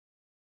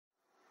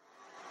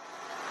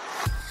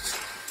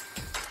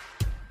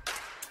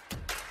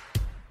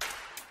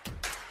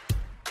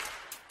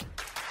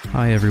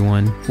Hi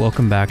everyone,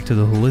 welcome back to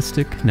the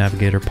Holistic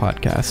Navigator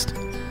Podcast.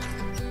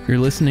 You're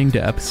listening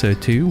to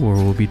episode 2 where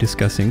we'll be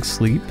discussing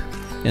sleep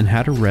and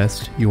how to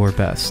rest your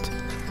best.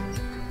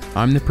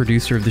 I'm the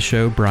producer of the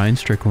show, Brian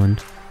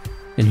Strickland,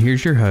 and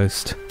here's your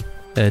host,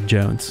 Ed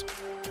Jones.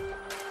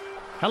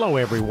 Hello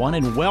everyone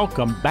and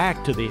welcome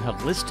back to the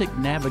Holistic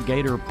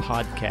Navigator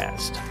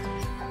Podcast.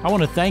 I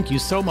want to thank you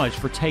so much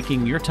for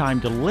taking your time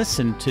to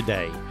listen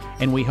today,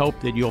 and we hope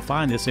that you'll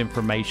find this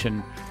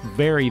information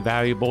very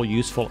valuable,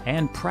 useful,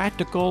 and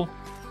practical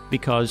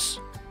because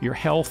your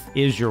health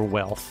is your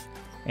wealth.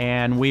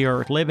 And we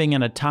are living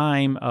in a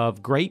time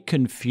of great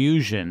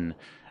confusion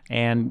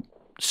and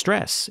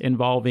stress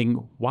involving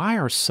why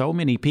are so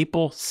many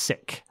people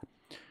sick?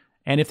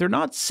 And if they're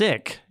not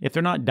sick, if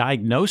they're not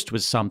diagnosed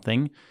with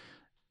something,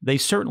 they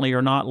certainly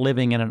are not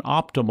living in an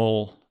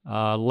optimal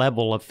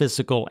level of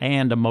physical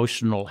and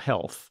emotional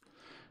health.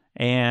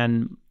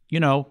 And, you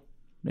know,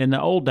 in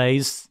the old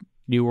days,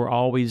 you were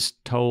always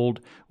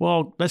told,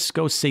 well, let's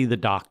go see the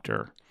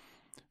doctor.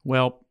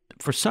 Well,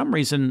 for some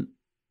reason,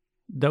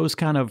 those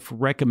kind of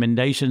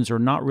recommendations are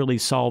not really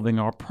solving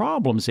our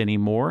problems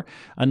anymore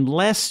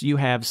unless you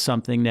have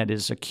something that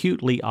is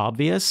acutely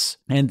obvious.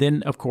 And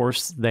then, of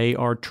course, they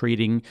are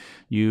treating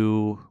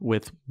you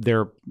with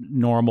their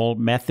normal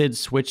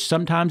methods, which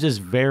sometimes is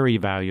very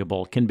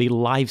valuable, can be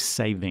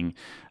life-saving.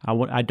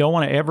 I don't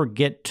want to ever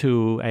get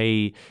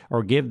to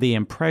or give the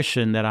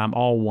impression that I'm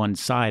all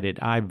one-sided.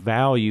 I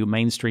value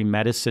mainstream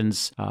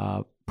medicine's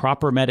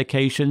proper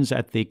medications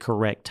at the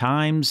correct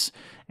times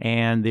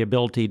and the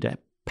ability to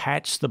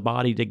patch the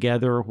body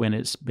together when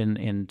it's been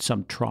in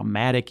some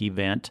traumatic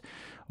event,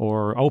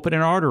 or open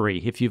an artery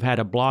if you've had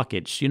a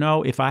blockage. You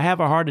know, if I have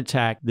a heart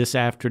attack this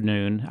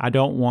afternoon, I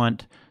don't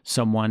want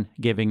someone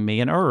giving me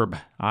an herb.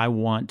 I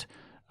want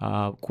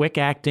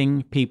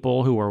quick-acting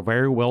people who are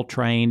very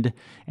well-trained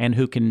and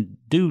who can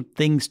do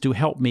things to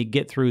help me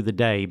get through the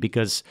day,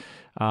 because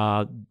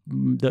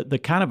the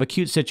kind of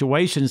acute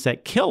situations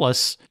that kill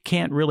us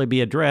can't really be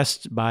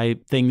addressed by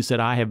things that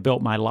I have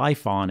built my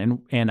life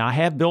on. And I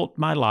have built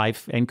my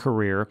life and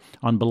career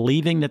on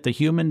believing that the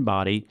human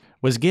body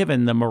was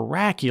given the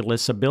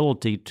miraculous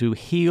ability to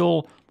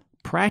heal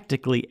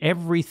practically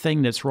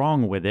everything that's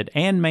wrong with it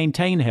and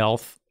maintain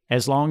health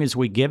as long as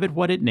we give it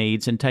what it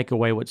needs and take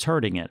away what's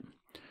hurting it.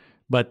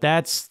 But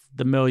that's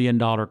the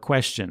million-dollar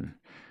question.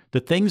 The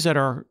things that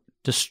are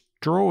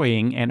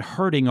destroying and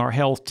hurting our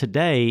health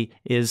today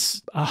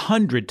is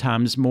 100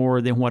 times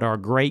more than what our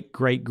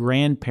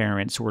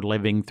great-great-grandparents were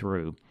living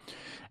through.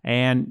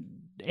 And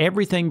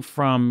everything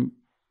from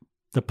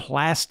the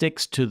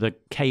plastics to the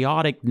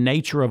chaotic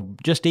nature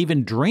of just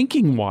even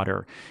drinking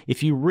water.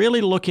 If you really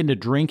look into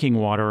drinking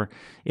water,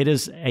 it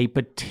is a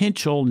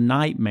potential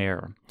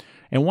nightmare.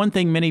 And one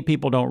thing many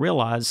people don't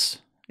realize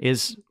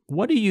is,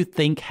 what do you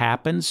think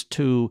happens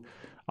to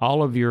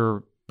all of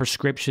your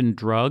prescription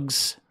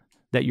drugs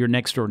that your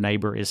next door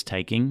neighbor is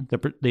taking?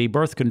 The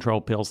birth control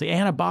pills, the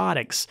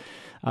antibiotics,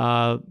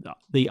 the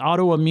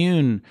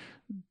autoimmune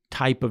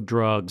type of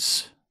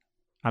drugs.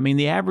 I mean,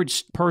 the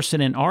average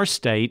person in our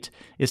state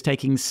is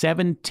taking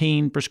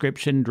 17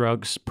 prescription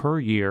drugs per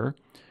year.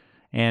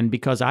 And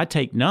because I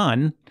take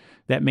none,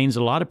 that means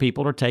a lot of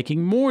people are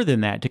taking more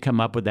than that to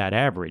come up with that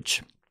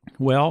average.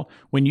 Well,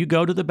 when you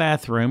go to the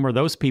bathroom, or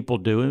those people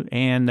do,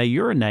 and they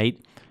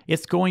urinate,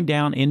 it's going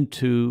down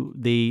into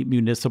the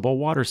municipal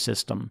water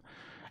system.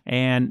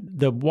 And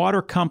the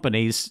water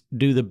companies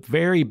do the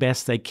very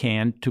best they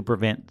can to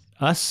prevent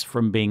us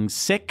from being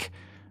sick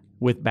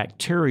with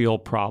bacterial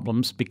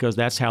problems, because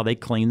that's how they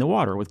clean the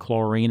water, with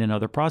chlorine and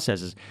other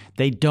processes.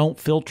 They don't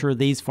filter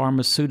these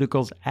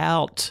pharmaceuticals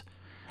out.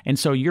 And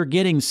so you're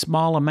getting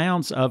small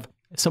amounts of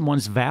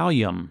someone's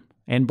Valium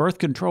and birth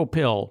control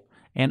pill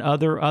and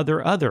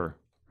other.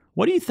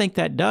 What do you think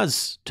that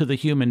does to the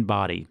human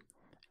body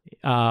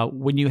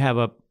when you have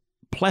a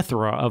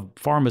plethora of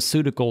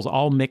pharmaceuticals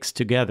all mixed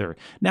together?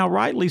 Now,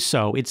 rightly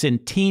so, it's in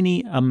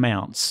teeny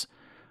amounts.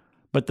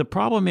 But the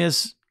problem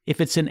is,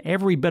 if it's in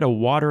every bit of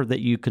water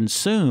that you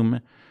consume,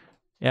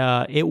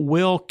 it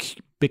will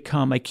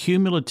become a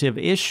cumulative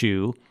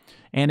issue,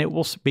 and it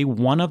will be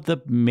one of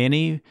the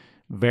many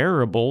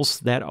variables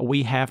that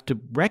we have to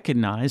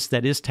recognize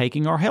that is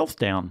taking our health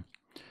down.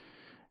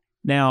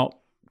 Now,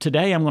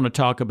 today I'm going to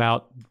talk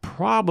about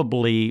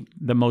probably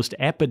the most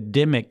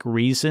epidemic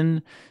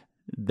reason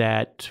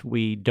that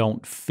we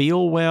don't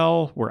feel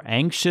well, we're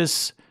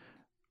anxious,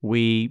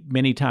 we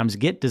many times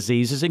get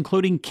diseases,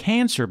 including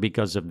cancer,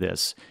 because of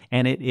this,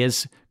 and it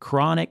is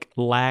chronic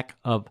lack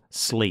of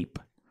sleep,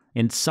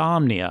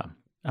 insomnia.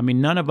 I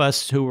mean, none of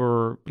us who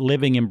are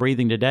living and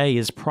breathing today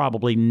has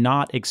probably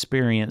not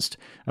experienced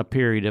a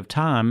period of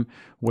time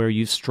where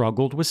you've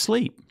struggled with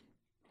sleep.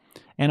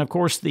 And of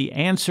course, the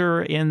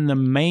answer in the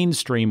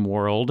mainstream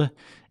world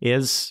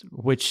is,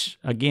 which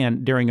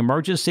again, during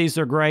emergencies,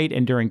 they're great,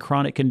 and during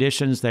chronic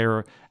conditions,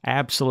 they're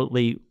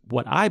absolutely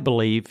what I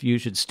believe you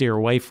should steer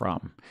away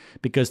from.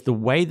 Because the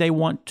way they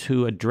want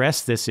to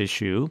address this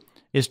issue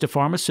is to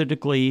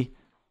pharmaceutically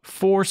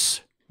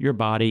force your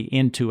body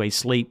into a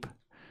sleep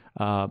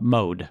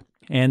mode.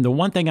 And the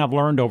one thing I've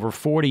learned over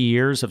 40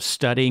 years of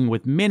studying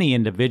with many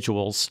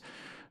individuals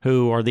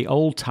who are the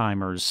old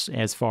timers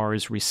as far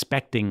as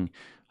respecting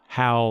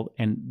how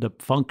and the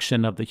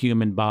function of the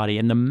human body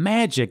and the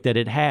magic that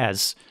it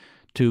has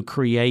to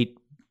create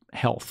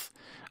health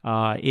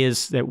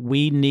is that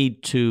we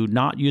need to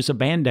not use a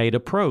Band-Aid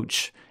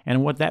approach.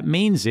 And what that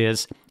means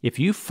is if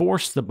you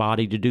force the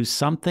body to do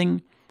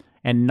something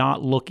and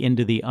not look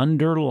into the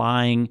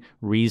underlying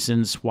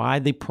reasons why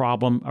the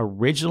problem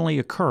originally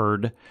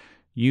occurred,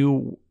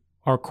 you,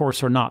 of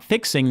course, are not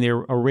fixing the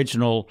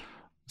original,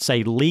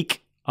 say,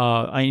 leak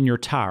in your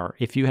tire.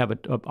 If you have an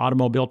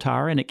automobile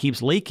tire and it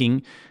keeps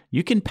leaking,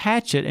 you can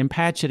patch it and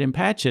patch it and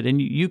patch it,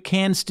 and you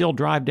can still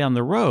drive down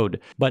the road.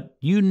 But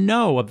you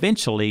know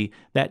eventually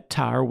that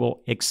tire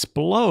will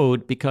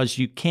explode because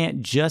you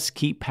can't just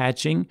keep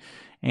patching,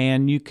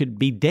 and you could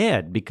be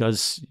dead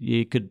because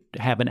you could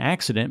have an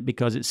accident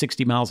because at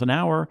 60 miles an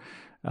hour,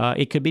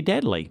 it could be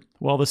deadly.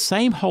 Well, the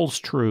same holds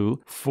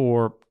true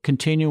for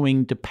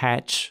continuing to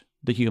patch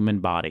the human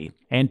body.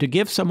 And to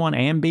give someone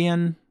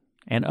Ambien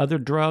and other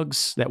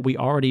drugs that we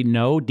already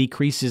know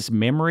decreases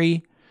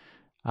memory,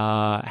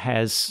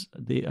 has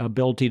the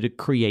ability to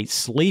create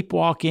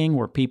sleepwalking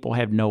where people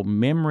have no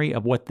memory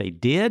of what they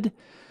did.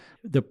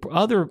 The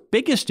other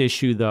biggest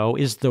issue, though,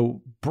 is the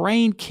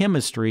brain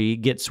chemistry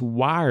gets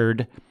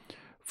wired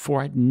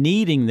for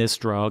needing this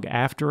drug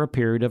after a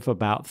period of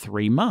about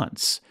 3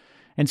 months.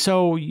 And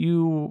so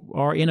you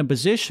are in a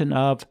position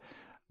of,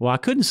 well, I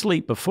couldn't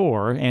sleep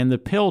before, and the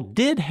pill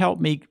did help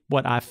me,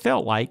 what I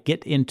felt like,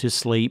 get into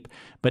sleep,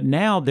 but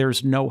now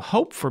there's no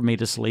hope for me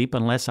to sleep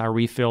unless I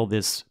refill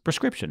this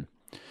prescription.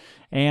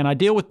 And I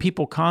deal with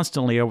people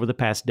constantly over the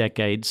past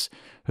decades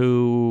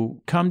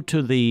who come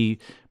to the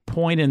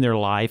point in their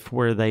life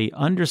where they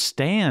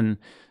understand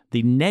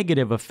the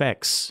negative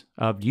effects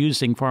of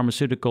using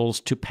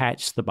pharmaceuticals to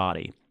patch the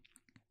body.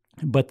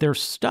 But they're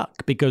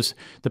stuck because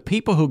the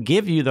people who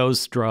give you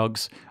those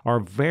drugs are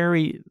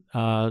very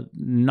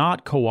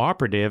not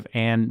cooperative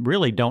and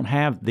really don't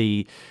have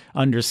the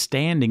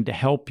understanding to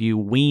help you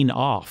wean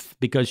off,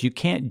 because you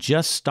can't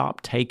just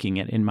stop taking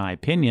it, in my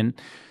opinion.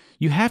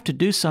 You have to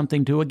do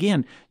something to,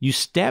 again, you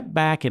step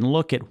back and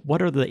look at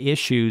what are the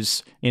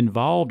issues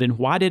involved and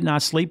why didn't I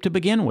sleep to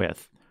begin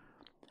with?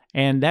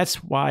 And that's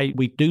why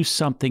we do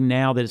something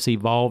now that's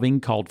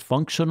evolving called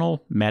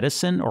functional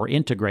medicine or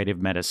integrative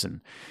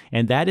medicine.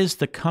 And that is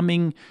the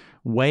coming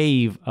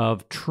wave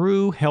of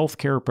true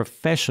healthcare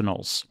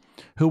professionals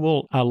who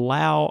will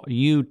allow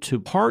you to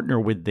partner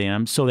with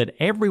them so that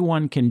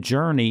everyone can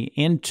journey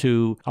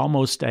into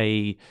almost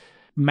a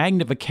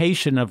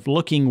magnification of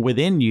looking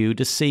within you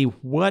to see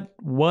what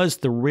was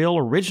the real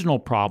original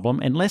problem,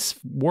 and let's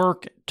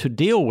work to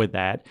deal with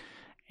that.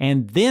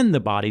 And then the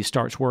body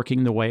starts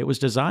working the way it was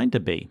designed to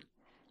be.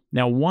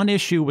 Now, one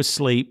issue with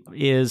sleep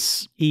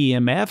is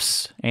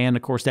EMFs, and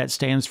of course that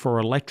stands for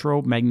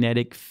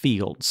electromagnetic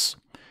fields.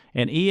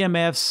 And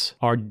EMFs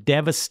are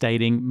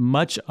devastating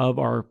much of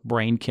our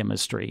brain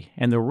chemistry.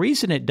 And the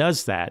reason it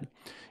does that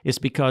is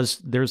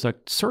because there's a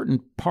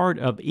certain part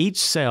of each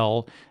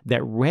cell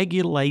that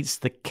regulates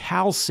the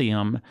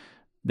calcium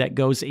that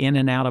goes in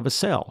and out of a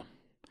cell.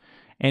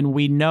 And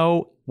we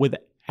know with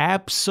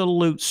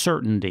absolute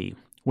certainty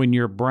when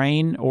your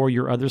brain or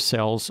your other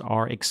cells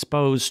are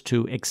exposed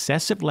to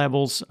excessive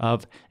levels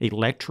of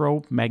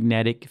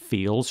electromagnetic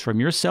fields from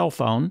your cell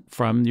phone,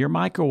 from your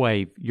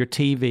microwave, your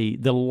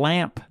TV, the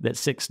lamp that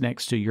sits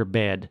next to your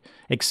bed,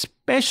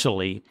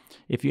 especially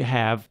if you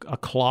have a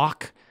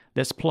clock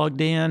that's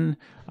plugged in,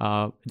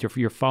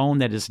 your phone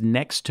that is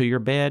next to your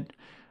bed.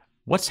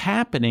 What's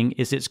happening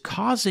is it's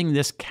causing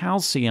this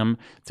calcium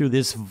through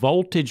this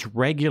voltage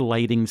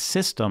regulating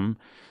system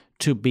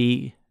to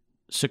be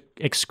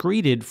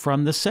excreted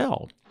from the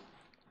cell.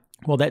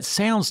 Well, that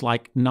sounds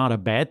like not a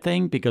bad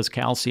thing because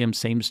calcium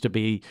seems to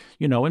be,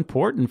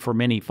 important for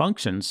many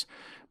functions.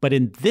 But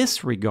in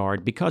this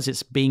regard, because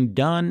it's being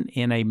done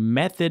in a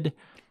method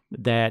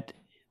that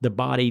the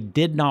body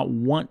did not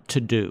want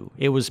to do,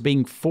 it was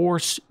being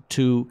forced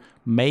to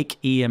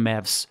make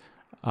EMFs,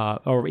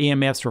 or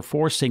EMFs are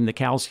forcing the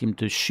calcium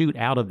to shoot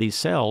out of these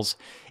cells.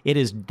 It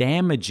is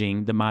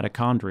damaging the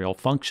mitochondrial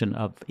function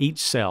of each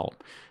cell.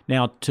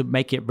 Now, to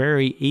make it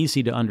very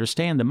easy to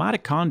understand, the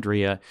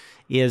mitochondria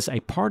is a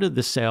part of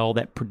the cell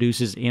that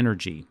produces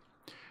energy.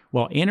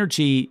 Well,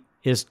 energy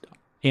is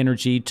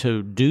energy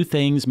to do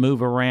things,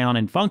 move around,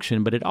 and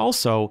function, but it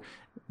also,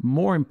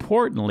 more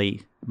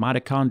importantly,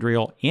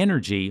 mitochondrial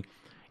energy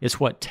is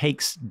what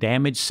takes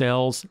damaged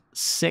cells,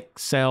 sick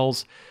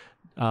cells,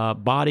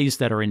 bodies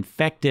that are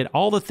infected,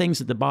 all the things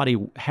that the body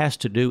has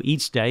to do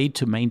each day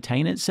to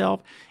maintain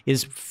itself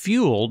is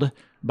fueled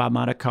by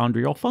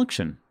mitochondrial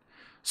function.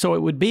 So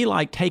it would be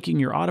like taking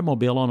your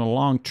automobile on a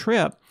long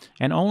trip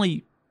and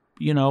only,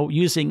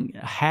 using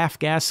half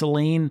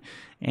gasoline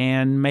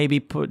and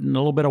maybe putting a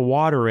little bit of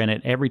water in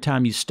it. Every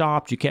time you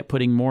stopped, you kept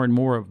putting more and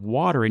more of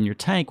water in your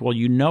tank. Well,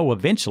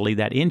 eventually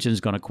that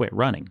engine's going to quit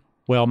running.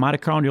 Well,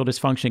 mitochondrial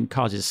dysfunction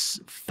causes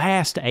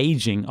fast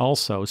aging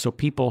also. So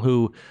people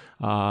who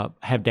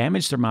have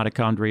damaged their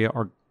mitochondria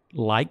are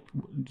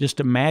just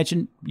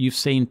imagine you've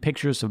seen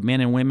pictures of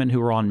men and women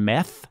who are on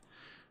meth.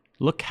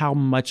 Look how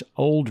much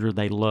older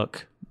they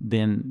look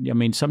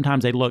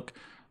sometimes they look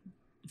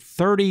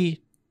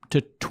 30 to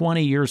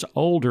 20 years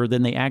older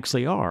than they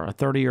actually are. A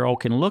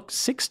 30-year-old can look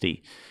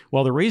 60.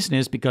 Well, the reason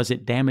is because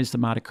it damages the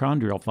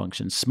mitochondrial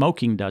function.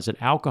 Smoking does it.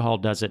 Alcohol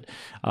does it.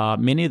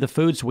 Many of the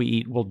foods we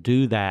eat will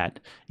do that.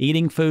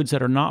 Eating foods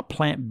that are not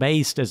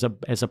plant-based as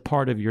a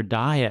part of your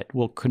diet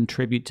will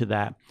contribute to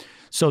that.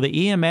 So the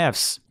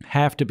EMFs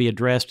have to be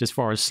addressed as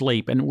far as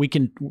sleep. And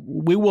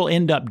we will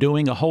end up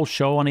doing a whole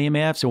show on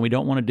EMFs, and we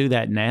don't want to do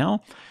that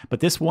now.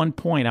 But this one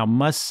point I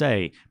must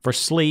say, for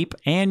sleep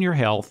and your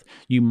health,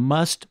 you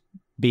must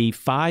be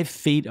 5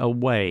 feet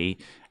away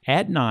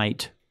at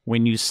night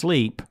when you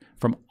sleep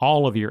from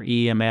all of your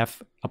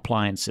EMF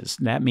appliances.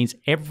 And that means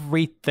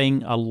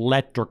everything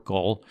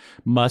electrical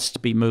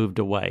must be moved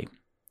away.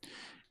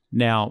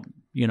 Now,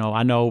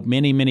 I know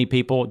many, many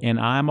people, and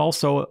I'm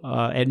also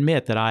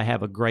admit that I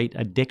have a great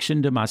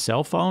addiction to my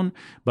cell phone,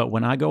 but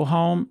when I go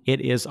home,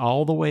 it is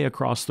all the way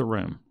across the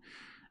room.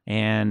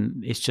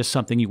 And it's just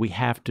something we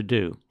have to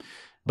do.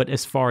 But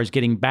as far as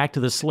getting back to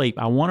the sleep,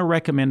 I want to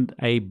recommend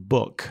a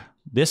book.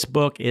 This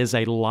book is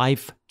a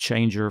life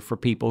changer for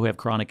people who have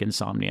chronic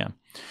insomnia.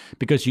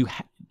 Because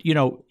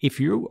if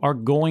you are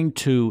going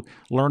to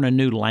learn a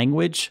new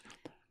language,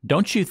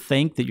 don't you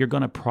think that you're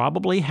going to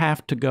probably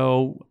have to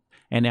go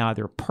and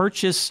either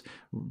purchase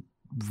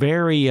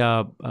very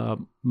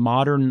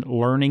modern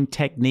learning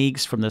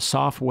techniques from the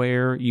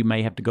software? You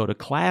may have to go to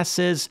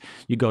classes,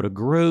 you go to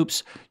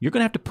groups. You're going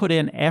to have to put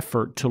in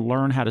effort to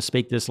learn how to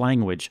speak this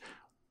language.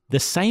 The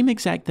same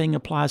exact thing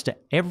applies to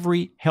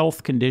every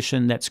health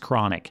condition that's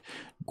chronic.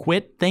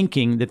 Quit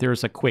thinking that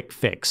there's a quick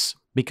fix,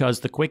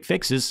 because the quick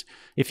fixes,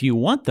 if you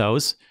want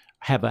those,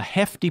 have a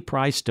hefty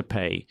price to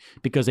pay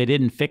because they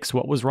didn't fix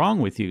what was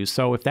wrong with you.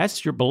 So if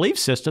that's your belief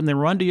system, then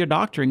run to your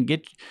doctor and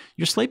get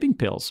your sleeping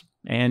pills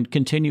and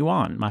continue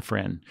on, my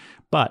friend.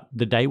 But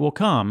the day will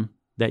come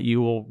that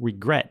you will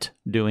regret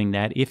doing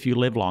that if you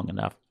live long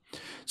enough.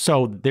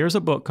 So there's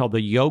a book called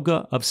The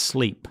Yoga of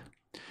Sleep.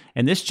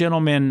 And this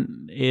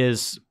gentleman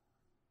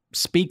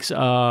speaks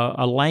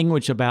a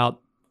language about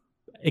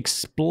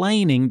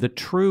explaining the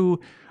true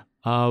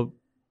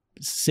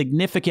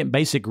significant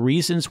basic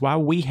reasons why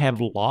we have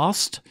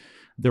lost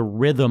the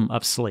rhythm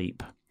of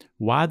sleep,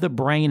 why the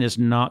brain is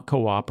not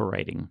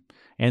cooperating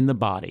and the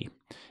body,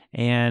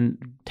 and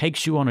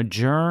takes you on a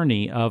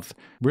journey of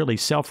really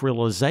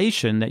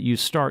self-realization that you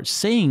start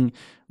seeing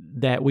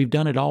that we've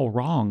done it all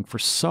wrong for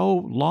so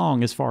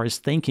long as far as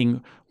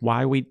thinking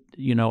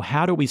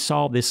how do we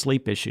solve these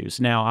sleep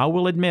issues? Now, I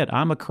will admit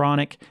I'm a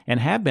chronic and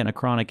have been a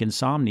chronic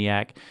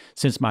insomniac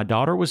since my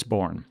daughter was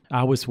born.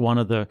 I was one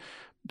of the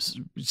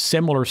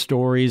similar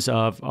stories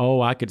of,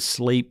 I could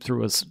sleep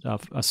through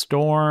a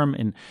storm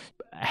and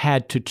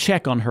had to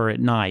check on her at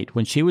night.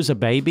 When she was a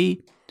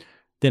baby,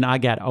 then I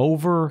got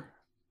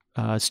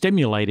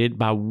stimulated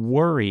by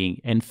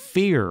worry and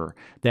fear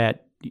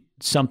that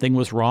something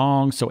was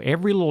wrong. So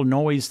every little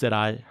noise that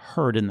I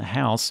heard in the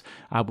house,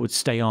 I would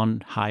stay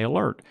on high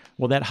alert.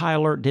 Well, that high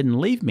alert didn't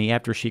leave me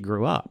after she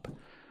grew up.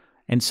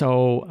 And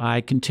so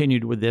I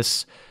continued with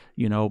this,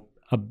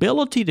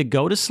 ability to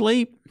go to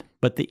sleep,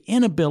 but the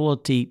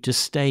inability to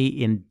stay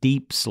in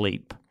deep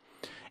sleep.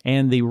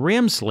 And the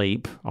REM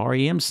sleep,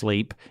 REM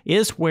sleep,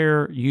 is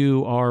where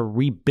you are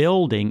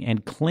rebuilding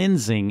and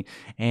cleansing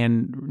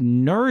and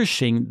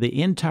nourishing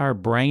the entire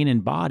brain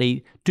and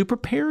body to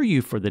prepare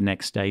you for the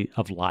next day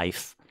of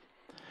life.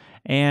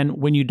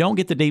 And when you don't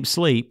get the deep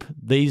sleep,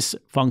 these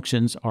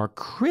functions are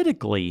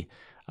critically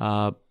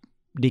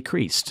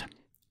decreased.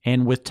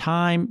 And with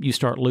time, you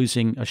start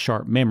losing a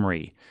sharp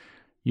memory.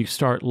 You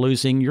start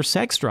losing your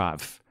sex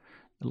drive.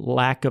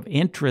 Lack of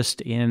interest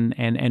in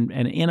and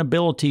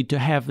inability to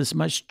have as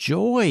much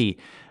joy.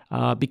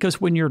 Because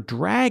when you're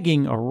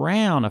dragging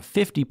around a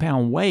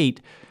 50-pound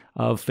weight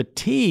of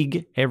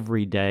fatigue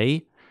every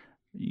day,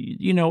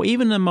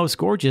 even the most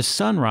gorgeous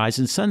sunrise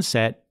and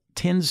sunset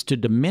tends to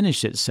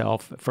diminish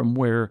itself from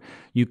where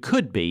you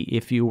could be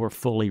if you were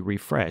fully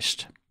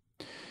refreshed.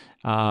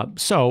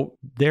 So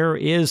there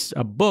is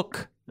a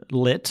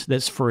booklet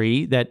that's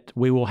free that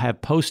we will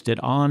have posted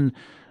on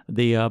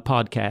the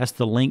podcast,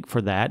 the link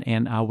for that,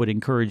 and I would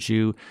encourage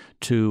you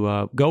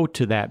to go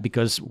to that,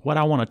 because what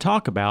I want to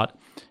talk about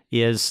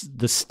is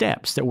the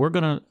steps that we're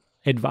going to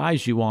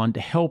advise you on to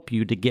help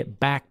you to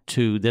get back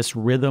to this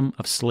rhythm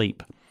of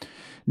sleep.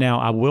 Now,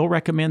 I will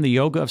recommend the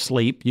Yoga of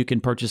Sleep. You can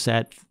purchase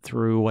that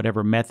through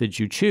whatever method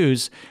you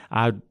choose.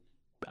 I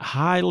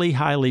highly,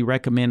 highly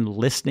recommend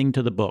listening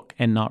to the book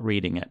and not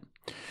reading it.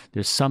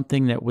 There's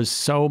something that was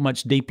so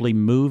much deeply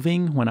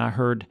moving when I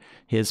heard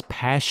his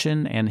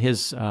passion and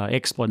his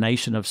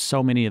explanation of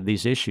so many of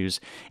these issues.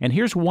 And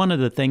here's one of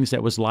the things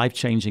that was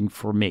life-changing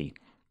for me.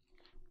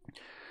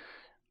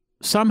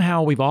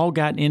 Somehow we've all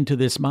gotten into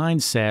this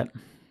mindset,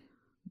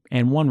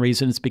 and one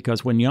reason is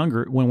because when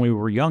we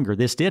were younger,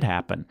 this did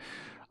happen.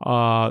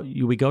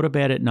 We go to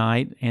bed at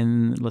night,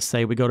 and let's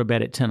say we go to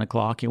bed at 10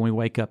 o'clock and we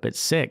wake up at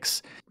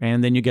 6,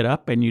 and then you get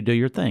up and you do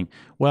your thing.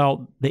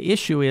 Well, the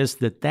issue is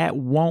that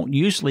won't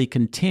usually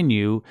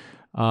continue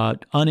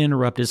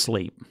uninterrupted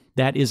sleep.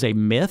 That is a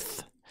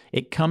myth.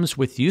 It comes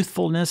with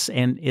youthfulness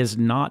and is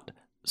not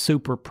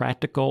super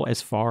practical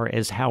as far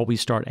as how we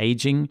start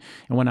aging.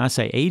 And when I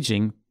say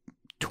aging,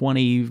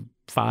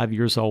 25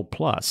 years old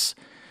plus.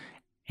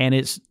 And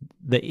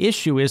the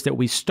issue is that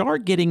we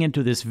start getting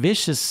into this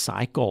vicious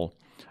cycle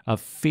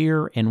of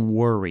fear and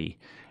worry.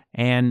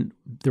 And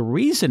the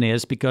reason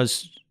is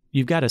because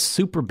you've got a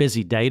super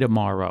busy day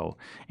tomorrow,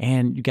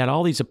 and you got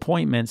all these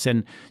appointments,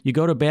 and you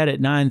go to bed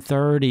at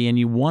 9:30 and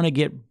you want to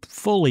get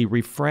fully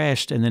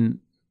refreshed, and then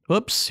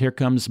oops, here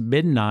comes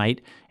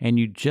midnight, and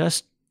you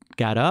just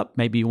got up,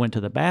 maybe you went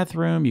to the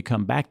bathroom, you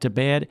come back to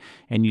bed,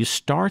 and you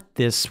start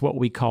this, what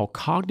we call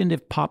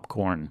cognitive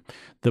popcorn.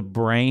 The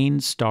brain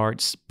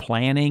starts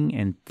planning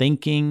and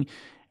thinking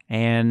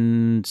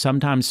and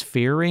sometimes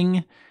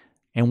fearing.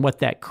 And what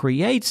that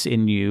creates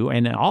in you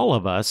and in all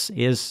of us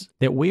is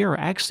that we are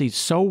actually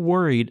so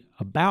worried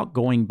about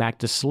going back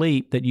to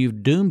sleep that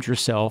you've doomed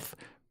yourself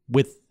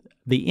with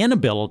the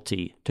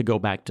inability to go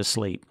back to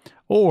sleep.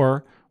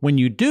 Or when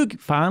you do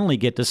finally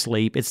get to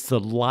sleep, it's the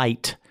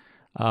light,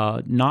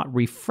 not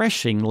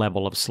refreshing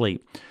level of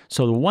sleep.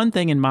 So the one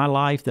thing in my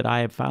life that I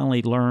have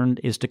finally learned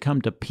is to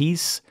come to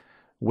peace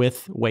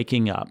with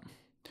waking up.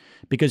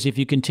 Because if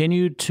you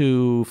continue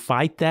to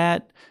fight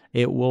that,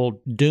 it will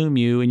doom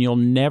you and you'll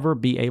never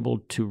be able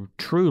to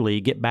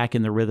truly get back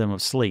in the rhythm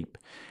of sleep.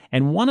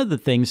 And one of the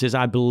things is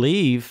I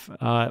believe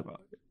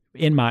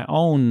in my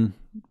own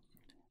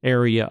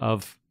area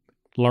of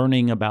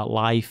learning about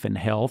life and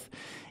health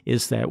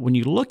is that when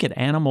you look at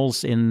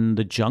animals in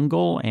the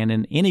jungle and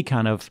in any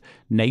kind of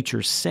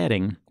nature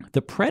setting,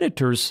 the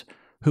predators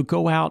who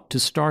go out to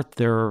start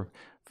their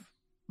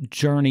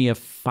journey of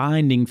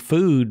finding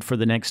food for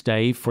the next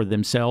day for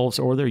themselves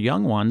or their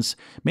young ones,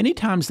 many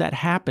times that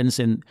happens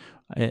in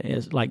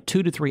like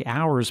 2 to 3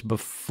 hours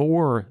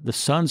before the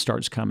sun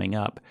starts coming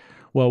up.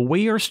 Well,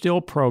 we are still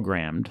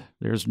programmed,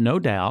 there's no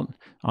doubt,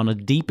 on a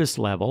deepest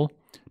level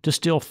to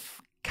still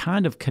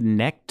kind of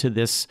connect to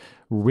this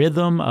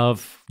rhythm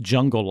of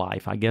jungle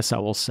life, I guess I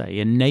will say,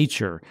 in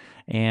nature,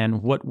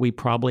 and what we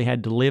probably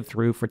had to live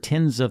through for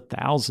tens of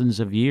thousands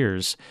of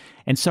years.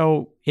 And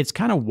so it's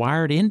kind of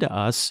wired into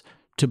us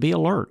to be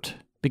alert,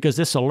 because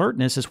this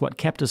alertness is what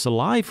kept us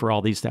alive for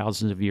all these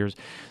thousands of years.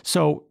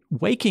 So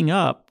waking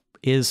up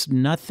is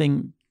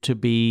nothing to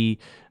be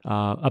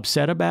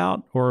upset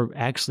about or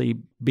actually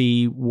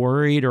be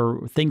worried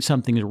or think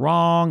something is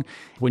wrong.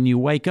 When you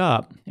wake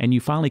up and you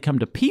finally come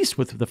to peace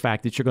with the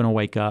fact that you're going to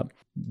wake up,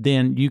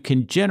 then you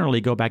can generally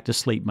go back to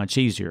sleep much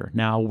easier.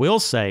 Now, I will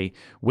say,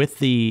 with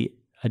the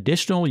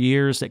additional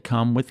years that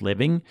come with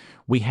living,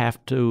 we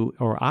have to,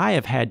 or I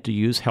have had to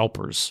use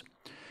helpers.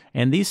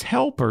 And these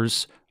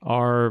helpers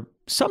are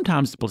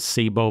sometimes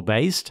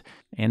placebo-based.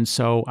 And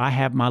so I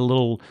have my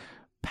little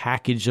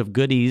package of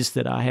goodies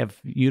that I have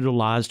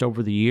utilized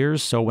over the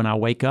years. So when I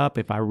wake up,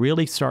 if I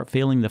really start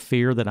feeling the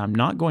fear that I'm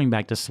not going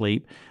back to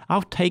sleep,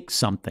 I'll take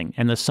something.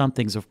 And the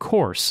somethings, of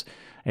course,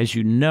 as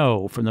you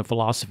know from the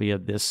philosophy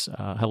of this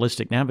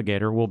holistic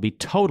navigator, will be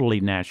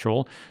totally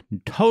natural,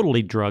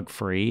 totally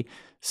drug-free,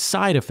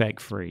 side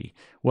effect-free.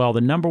 Well,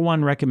 the number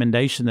one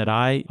recommendation that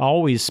I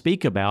always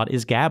speak about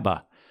is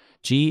GABA.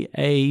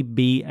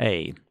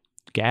 GABA.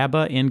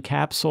 GABA in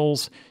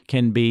capsules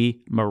can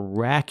be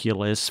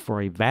miraculous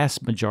for a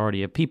vast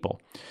majority of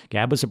people.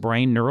 GABA is a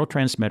brain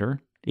neurotransmitter.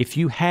 If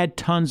you had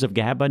tons of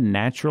GABA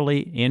naturally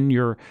in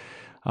your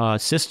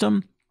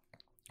system,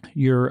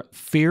 your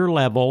fear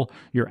level,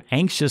 your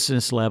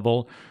anxiousness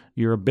level,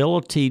 your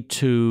ability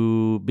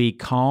to be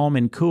calm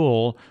and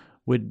cool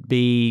would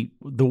be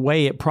the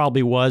way it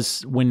probably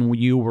was when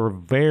you were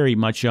very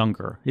much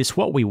younger. It's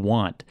what we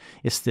want.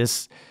 It's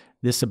this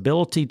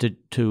ability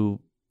to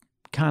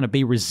kind of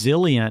be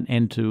resilient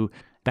and to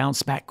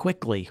bounce back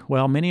quickly.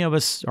 Well, many of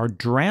us are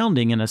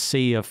drowning in a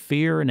sea of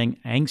fear and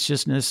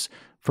anxiousness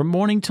from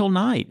morning till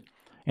night.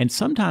 And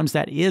sometimes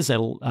that is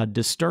a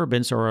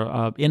disturbance or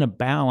an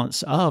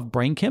imbalance of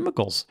brain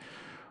chemicals.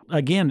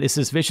 Again, it's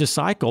this vicious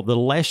cycle. The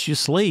less you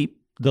sleep,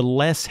 the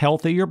less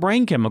healthy your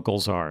brain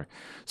chemicals are.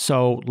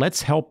 So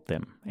let's help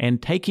them.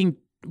 And taking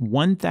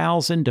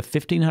 1,000 to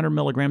 1,500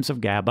 milligrams of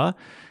GABA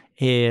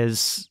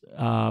is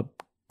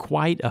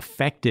quite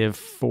effective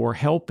for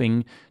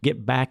helping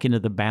get back into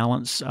the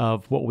balance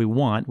of what we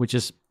want, which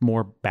is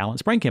more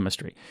balanced brain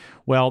chemistry.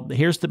 Well,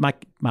 here's my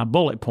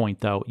bullet point,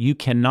 though. You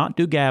cannot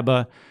do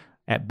GABA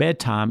at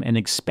bedtime and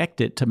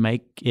expect it to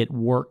make it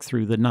work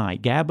through the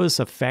night. GABA's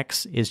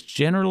effects is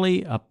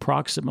generally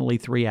approximately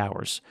 3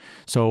 hours.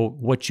 So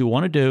what you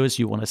want to do is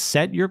you want to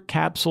set your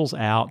capsules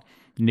out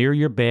near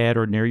your bed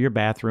or near your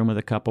bathroom with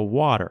a cup of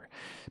water.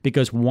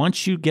 Because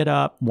once you get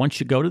up, once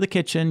you go to the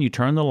kitchen, you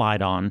turn the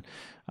light on,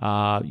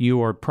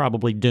 you are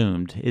probably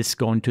doomed. It's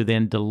going to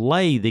then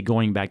delay the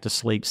going back to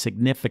sleep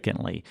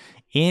significantly.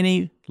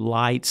 Any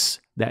lights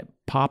that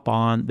pop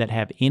on that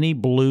have any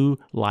blue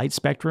light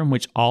spectrum,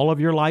 which all of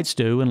your lights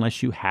do,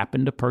 unless you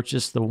happen to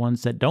purchase the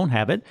ones that don't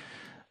have it,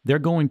 they're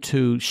going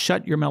to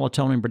shut your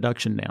melatonin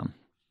production down.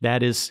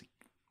 That is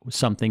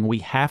something we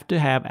have to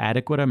have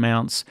adequate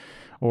amounts,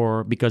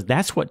 or because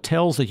that's what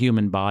tells the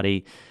human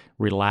body,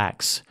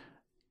 relax.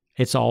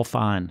 It's all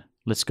fine.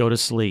 Let's go to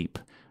sleep.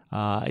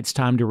 It's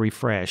time to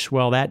refresh.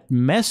 Well, that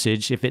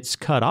message, if it's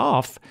cut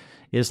off,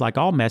 is like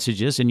all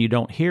messages, and you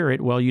don't hear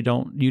it. Well, you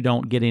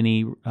don't get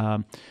any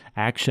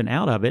action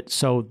out of it.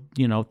 So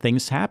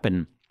things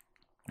happen,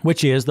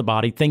 which is the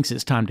body thinks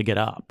it's time to get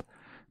up,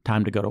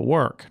 time to go to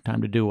work,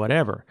 time to do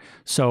whatever.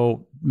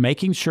 So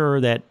making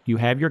sure that you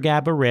have your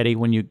GABA ready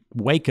when you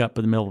wake up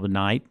in the middle of the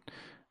night.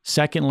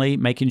 Secondly,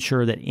 making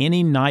sure that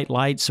any night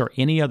lights or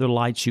any other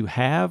lights you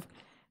have,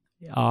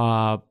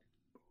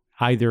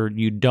 either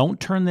you don't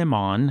turn them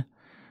on,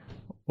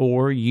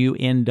 or you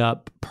end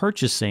up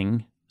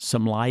purchasing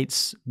some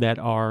lights that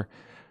are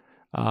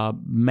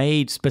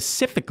made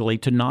specifically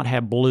to not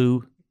have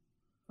blue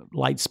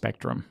light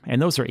spectrum.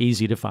 And those are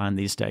easy to find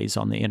these days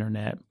on the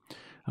internet.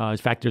 In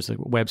fact, there's a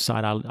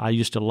website I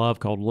used to love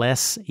called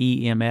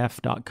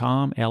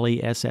lessemf.com,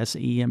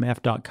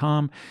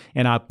 LESSEMF.com,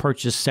 and I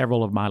purchased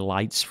several of my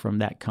lights from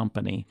that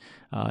company.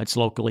 It's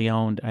locally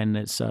owned, and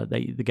it's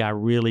the guy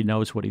really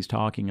knows what he's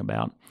talking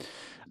about.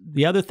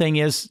 The other thing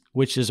is,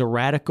 which is a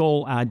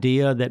radical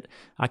idea that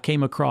I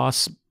came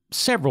across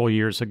several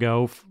years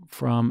ago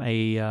from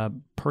a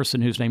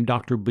person who's named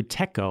Dr.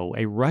 Buteyko,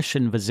 a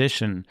Russian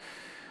physician.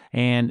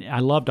 And I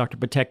love Dr.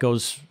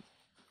 Buteyko's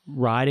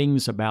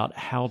writings about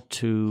how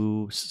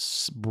to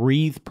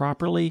breathe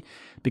properly,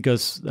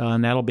 because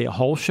and that'll be a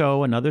whole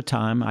show another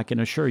time, I can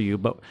assure you.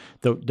 But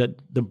the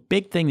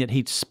big thing that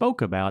he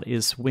spoke about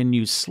is when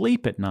you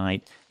sleep at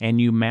night and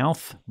you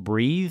mouth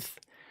breathe,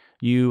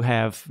 you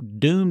have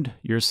doomed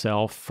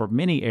yourself for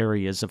many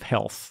areas of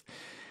health.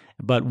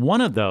 But one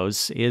of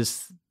those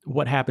is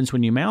what happens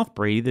when you mouth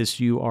breathe is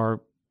you are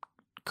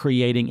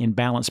creating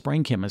imbalanced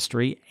brain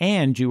chemistry,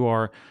 and you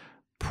are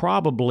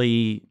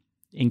probably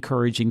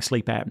encouraging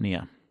sleep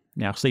apnea.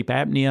 Now, sleep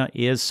apnea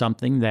is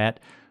something that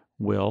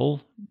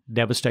will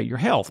devastate your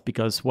health,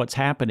 because what's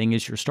happening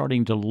is you're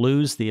starting to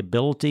lose the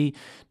ability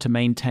to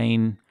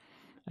maintain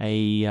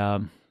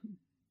the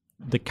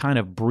kind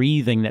of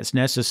breathing that's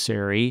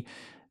necessary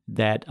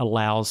that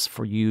allows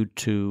for you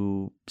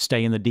to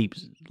stay in the deep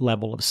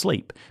level of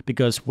sleep.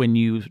 Because when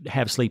you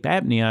have sleep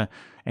apnea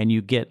and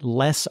you get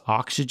less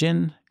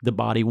oxygen, the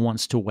body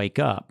wants to wake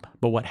up.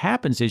 But what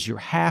happens is you're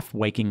half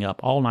waking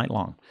up all night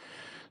long.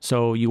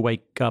 So you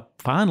wake up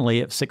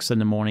finally at 6 in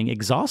the morning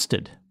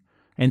exhausted.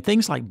 And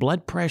things like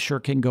blood pressure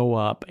can go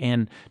up,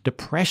 and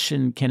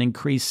depression can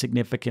increase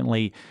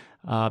significantly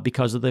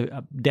because of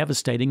the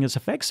devastating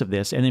effects of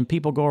this. And then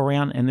people go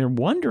around and they're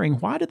wondering,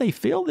 why do they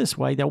feel this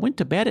way? They went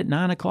to bed at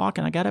 9 o'clock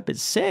and I got up at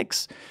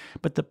 6.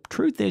 But the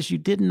truth is, you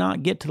did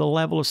not get to the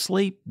level of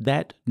sleep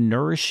that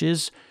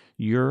nourishes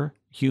your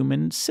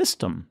human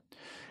system.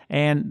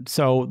 And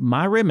so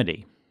my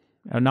remedy,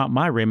 not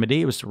my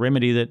remedy, it was the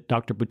remedy that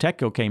Dr.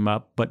 Buteyko came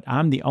up, but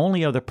I'm the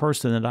only other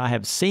person that I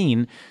have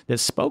seen that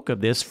spoke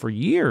of this for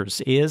years,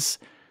 is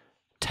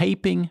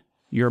taping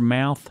your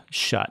mouth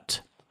shut.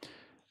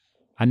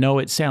 I know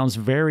it sounds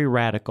very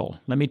radical.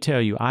 Let me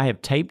tell you, I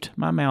have taped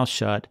my mouth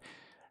shut.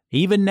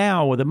 Even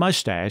now with a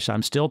mustache,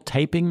 I'm still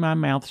taping my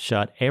mouth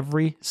shut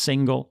every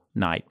single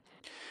night.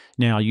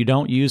 Now, you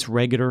don't use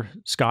regular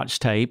Scotch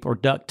tape or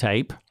duct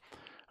tape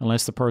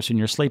unless the person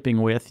you're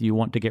sleeping with you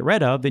want to get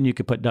rid of. Then you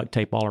could put duct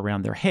tape all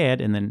around their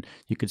head, and then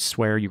you could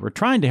swear you were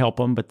trying to help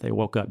them, but they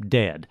woke up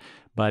dead.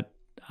 But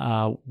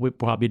we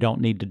probably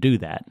don't need to do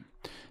that.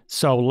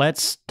 So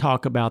let's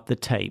talk about the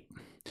tape.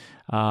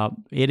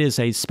 It is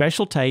a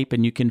special tape,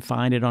 and you can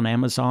find it on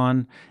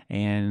Amazon,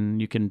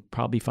 and you can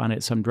probably find it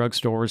at some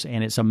drugstores,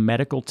 and it's a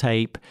medical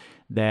tape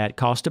that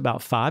costs about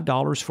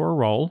 $5 for a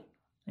roll,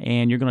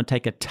 and you're going to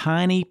take a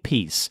tiny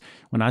piece.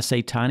 When I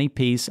say tiny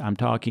piece, I'm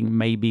talking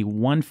maybe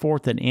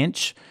 1/4 an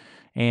inch,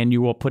 and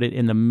you will put it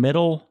in the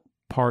middle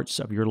parts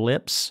of your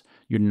lips.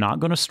 You're not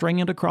going to string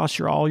it across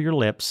all your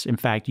lips. In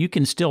fact, you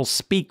can still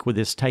speak with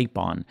this tape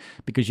on,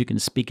 because you can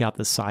speak out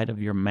the side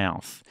of your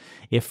mouth.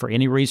 If for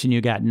any reason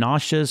you got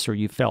nauseous or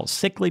you felt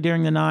sickly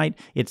during the night,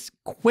 it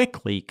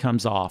quickly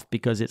comes off,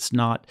 because it's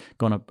not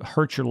going to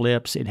hurt your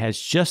lips. It has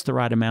just the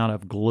right amount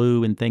of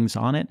glue and things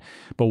on it.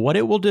 But what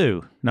it will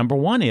do, number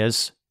one,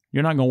 is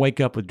you're not going to wake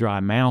up with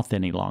dry mouth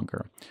any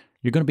longer.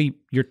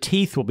 Your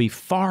teeth will be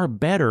far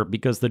better,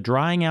 because the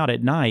drying out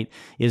at night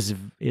is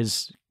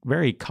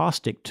very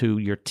caustic to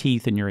your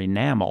teeth and your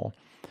enamel.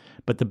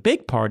 But the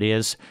big part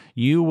is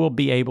you will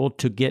be able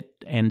to get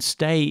and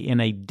stay in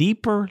a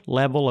deeper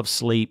level of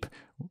sleep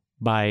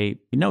by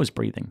nose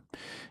breathing.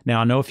 Now,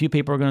 I know a few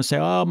people are going to say,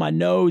 oh, my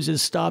nose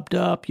is stopped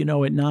up, at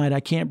night, I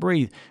can't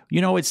breathe.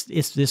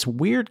 It's this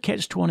weird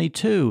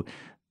catch-22.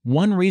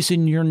 One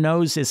reason your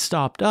nose is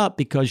stopped up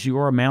because you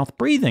are mouth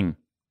breathing.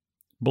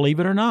 believe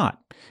it or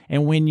not.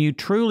 And when you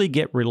truly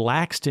get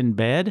relaxed in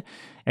bed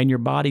and your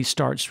body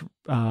starts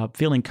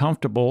feeling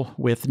comfortable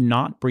with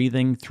not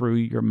breathing through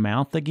your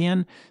mouth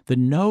again, the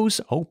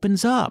nose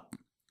opens up.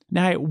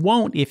 Now, it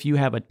won't if you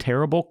have a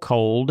terrible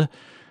cold,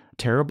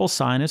 terrible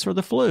sinus, or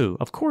the flu.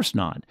 Of course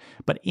not.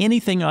 But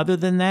anything other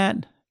than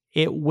that,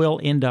 it will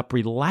end up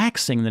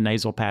relaxing the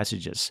nasal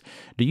passages.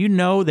 Do you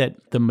know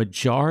that the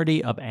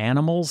majority of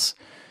animals,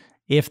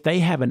 if they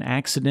have an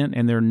accident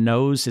and their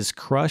nose is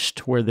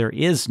crushed where there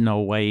is no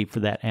way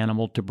for that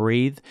animal to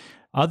breathe,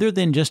 other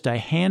than just a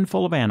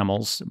handful of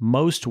animals,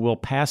 most will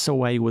pass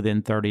away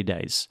within 30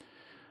 days.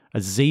 A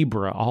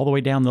zebra, all the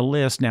way down the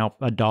list. Now,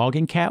 a dog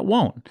and cat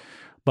won't,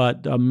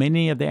 but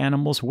many of the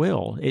animals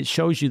will. It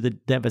shows you the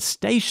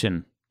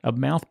devastation of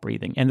mouth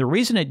breathing. And the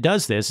reason it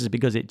does this is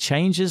because it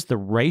changes the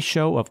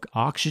ratio of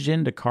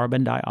oxygen to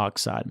carbon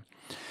dioxide.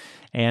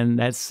 And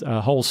that's a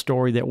whole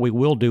story that we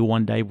will do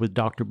one day with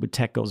Dr.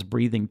 Buteko's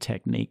breathing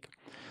technique.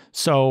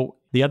 So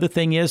the other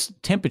thing is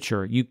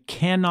temperature. You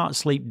cannot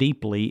sleep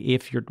deeply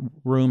if your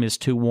room is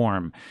too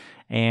warm.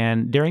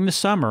 And during the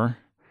summer,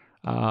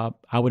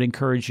 I would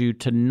encourage you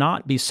to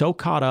not be so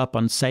caught up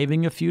on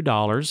saving a few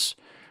dollars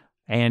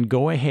and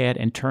go ahead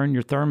and turn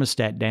your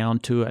thermostat down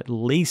to at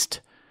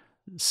least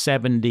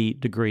 70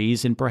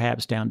 degrees and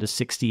perhaps down to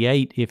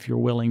 68 if you're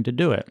willing to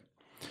do it.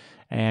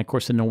 And of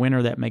course, in the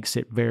winter, that makes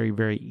it very,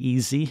 very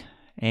easy.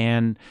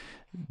 And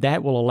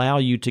that will allow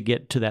you to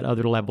get to that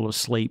other level of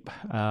sleep,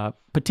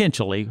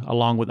 potentially,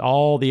 along with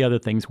all the other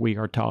things we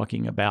are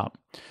talking about.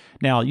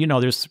 Now,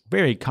 there's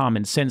very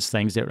common sense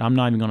things that I'm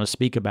not even going to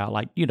speak about,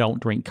 like you don't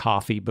drink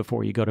coffee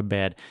before you go to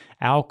bed.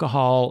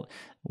 Alcohol,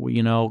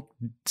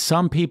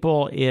 some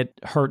people, it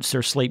hurts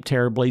their sleep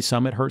terribly.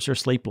 Some, it hurts their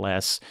sleep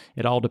less.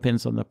 It all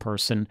depends on the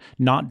person.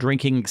 Not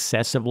drinking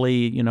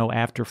excessively,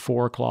 after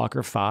 4 o'clock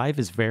or 5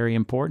 is very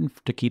important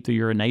to keep the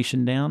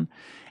urination down.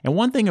 And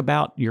one thing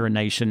about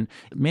urination,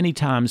 many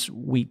times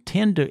we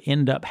tend to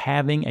end up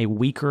having a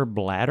weaker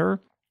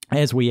bladder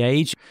as we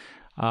age.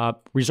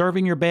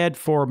 Reserving your bed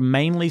for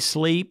mainly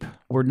sleep.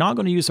 We're not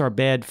going to use our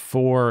bed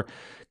for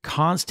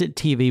constant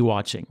TV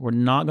watching. We're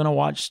not going to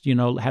watch,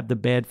 have the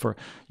bed for,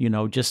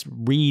 just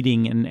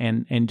reading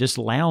and just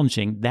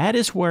lounging. That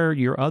is where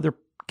your other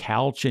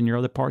couch and your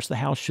other parts of the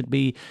house should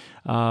be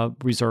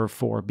reserved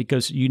for,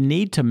 because you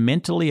need to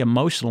mentally,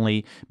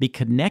 emotionally be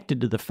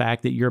connected to the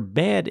fact that your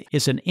bed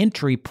is an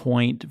entry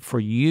point for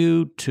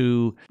you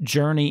to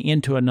journey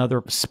into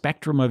another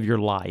spectrum of your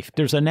life.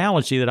 There's an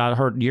analogy that I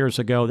heard years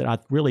ago that I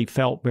really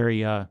felt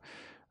very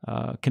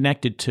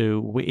connected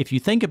to. If you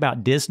think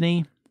about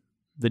Disney,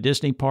 the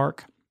Disney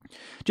park,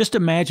 just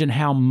imagine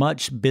how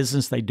much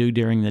business they do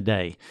during the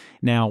day.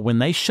 Now, when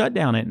they shut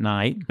down at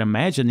night,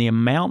 imagine the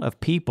amount of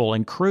people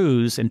and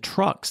crews and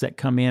trucks that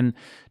come in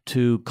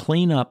to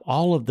clean up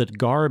all of the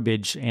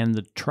garbage and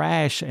the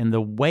trash and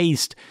the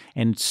waste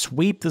and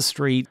sweep the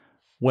street.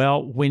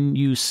 Well, when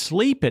you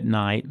sleep at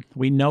night,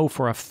 we know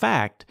for a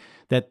fact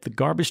that the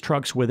garbage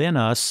trucks within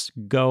us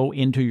go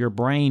into your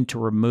brain to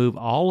remove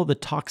all of the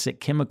toxic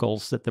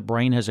chemicals that the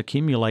brain has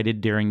accumulated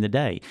during the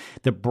day.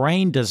 The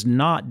brain does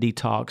not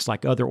detox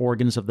like other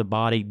organs of the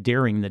body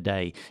during the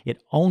day.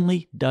 It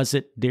only does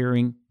it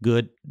during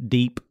good,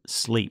 deep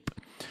sleep.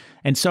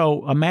 And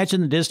so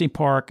imagine the Disney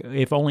park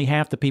if only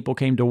half the people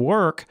came to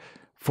work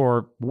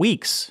for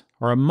weeks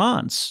or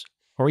months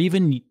or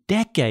even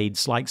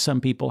decades like some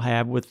people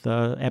have with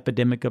the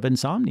epidemic of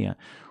insomnia.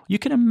 You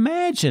can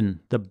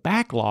imagine the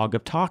backlog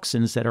of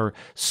toxins that are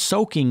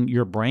soaking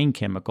your brain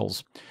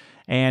chemicals.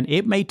 And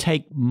it may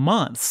take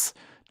months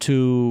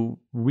to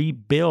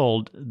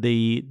rebuild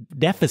the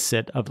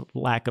deficit of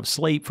lack of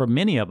sleep for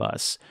many of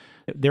us.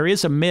 There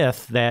is a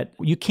myth that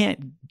you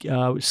can't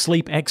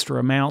sleep extra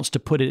amounts to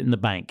put it in the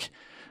bank.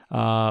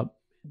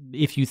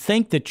 If you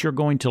think that you're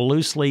going to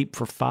lose sleep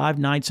for 5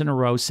 nights in a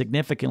row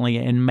significantly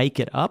and make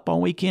it up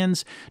on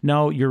weekends,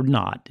 no, you're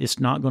not. It's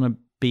not going to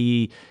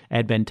be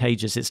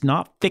advantageous. It's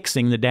not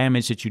fixing the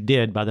damage that you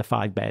did by the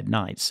 5 bad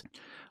nights.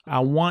 I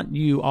want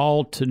you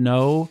all to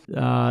know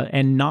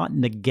and not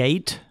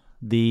negate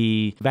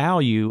the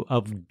value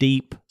of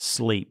deep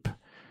sleep.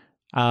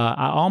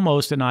 I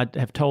almost, and I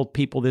have told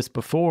people this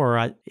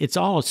before, it's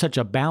all such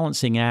a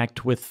balancing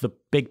act with the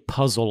big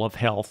puzzle of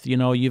health.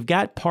 You've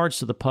got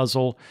parts of the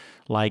puzzle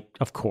like,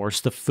 of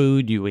course, the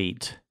food you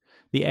eat,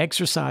 the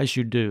exercise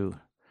you do,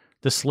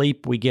 the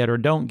sleep we get or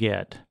don't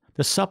get,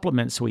 the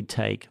supplements we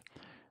take,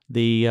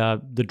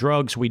 the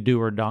drugs we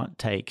do or don't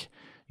take.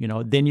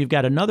 Then you've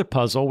got another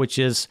puzzle, which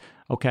is,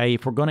 okay,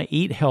 if we're going to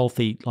eat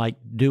healthy,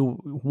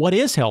 what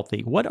is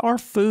healthy? What are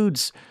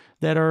foods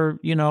that are,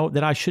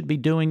 that I should be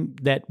doing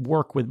that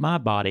work with my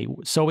body?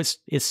 So it's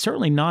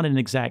certainly not an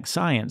exact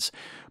science,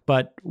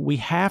 but we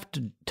have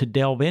to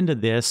delve into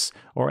this,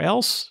 or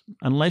else,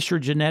 unless you're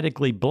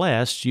genetically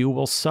blessed, you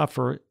will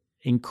suffer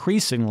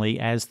increasingly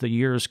as the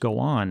years go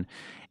on.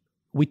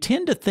 We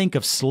tend to think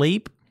of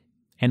sleep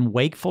and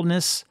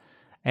wakefulness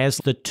as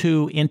the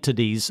two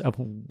entities of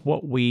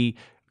what we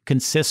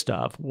consist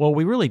of. Well,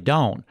 we really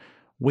don't.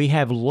 We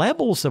have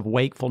levels of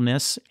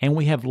wakefulness and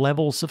we have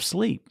levels of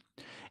sleep.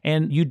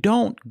 And you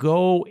don't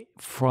go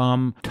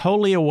from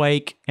totally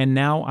awake and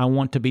now I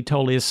want to be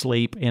totally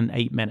asleep in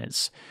 8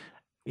 minutes.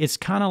 It's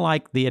kind of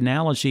like the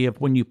analogy of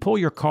when you pull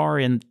your car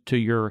into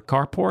your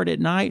carport at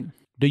night.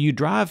 Do you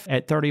drive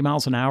at 30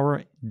 miles an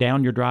hour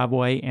down your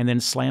driveway and then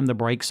slam the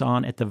brakes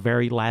on at the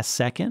very last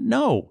second?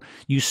 No.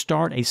 You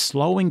start a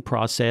slowing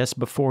process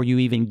before you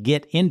even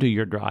get into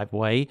your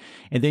driveway,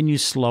 and then you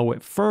slow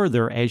it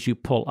further as you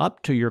pull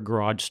up to your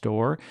garage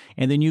door,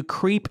 and then you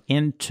creep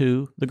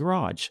into the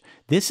garage.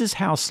 This is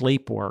how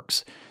sleep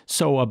works.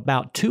 So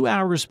about 2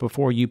 hours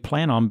before you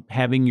plan on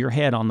having your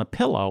head on the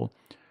pillow,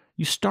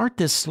 you start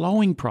this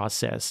slowing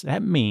process.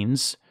 That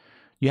means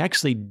you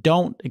actually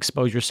don't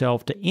expose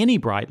yourself to any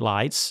bright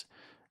lights.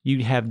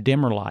 You have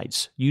dimmer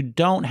lights. You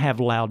don't have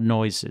loud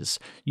noises.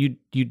 You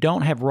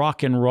don't have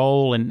rock and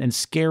roll and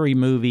scary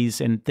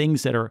movies and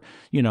things that are,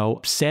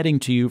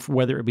 upsetting to you,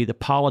 whether it be the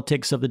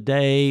politics of the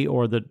day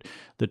or the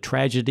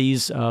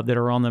tragedies that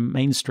are on the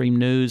mainstream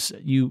news.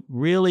 You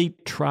really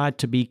try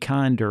to be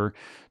kinder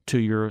to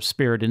your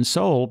spirit and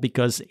soul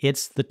because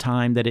it's the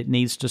time that it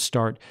needs to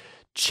start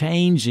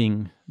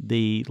changing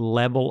the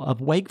level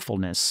of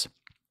wakefulness.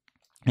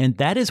 And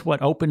that is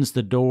what opens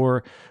the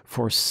door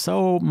for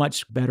so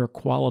much better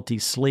quality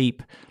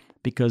sleep,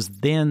 because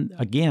then,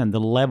 again, the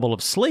level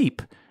of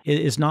sleep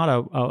is not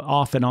a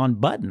off and on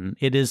button.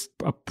 It is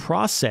a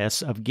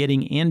process of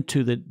getting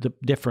into the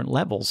different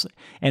levels.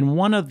 And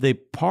one of the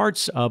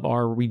parts of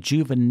our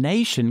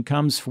rejuvenation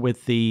comes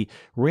with the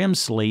REM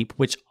sleep,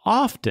 which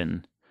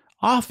often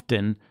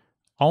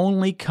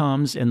only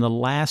comes in the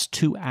last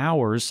 2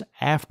 hours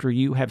after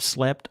you have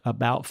slept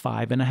about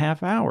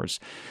 5.5 hours.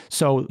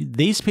 So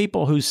these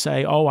people who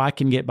say, oh, I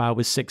can get by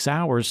with 6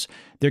 hours,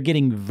 they're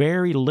getting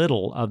very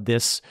little of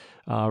this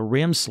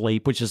REM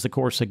sleep, which is, of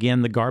course,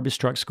 again, the garbage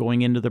trucks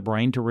going into the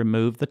brain to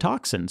remove the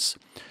toxins.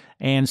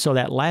 And so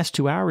that last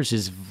 2 hours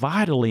is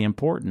vitally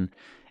important.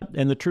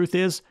 And the truth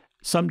is,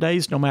 some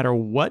days, no matter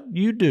what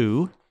you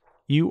do,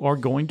 you are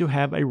going to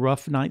have a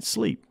rough night's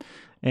sleep.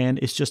 And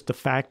it's just the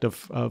fact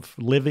of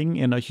living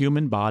in a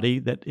human body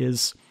that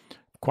is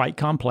quite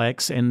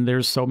complex, and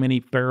there's so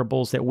many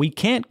variables that we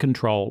can't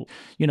control,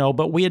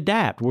 but we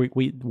adapt.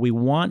 We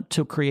want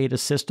to create a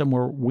system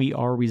where we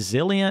are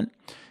resilient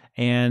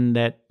and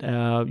that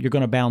you're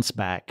going to bounce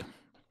back.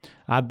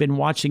 I've been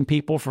watching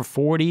people for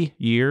 40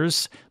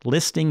 years,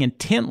 listening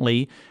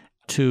intently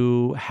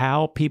to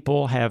how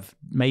people have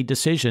made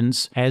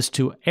decisions as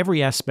to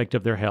every aspect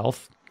of their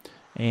health.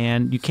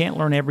 And you can't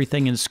learn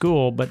everything in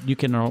school, but you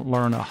can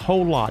learn a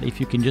whole lot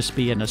if you can just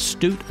be an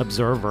astute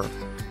observer.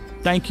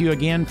 Thank you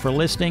again for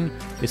listening.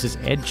 This is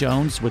Ed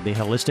Jones with the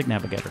Holistic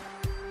Navigator.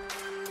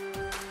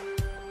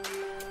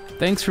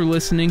 Thanks for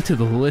listening to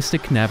the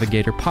Holistic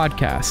Navigator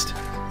podcast,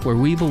 where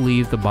we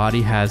believe the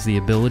body has the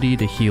ability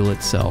to heal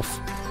itself.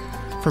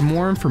 For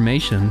more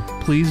information,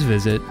 please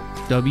visit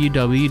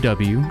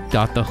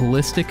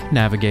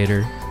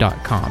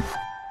www.theholisticnavigator.com.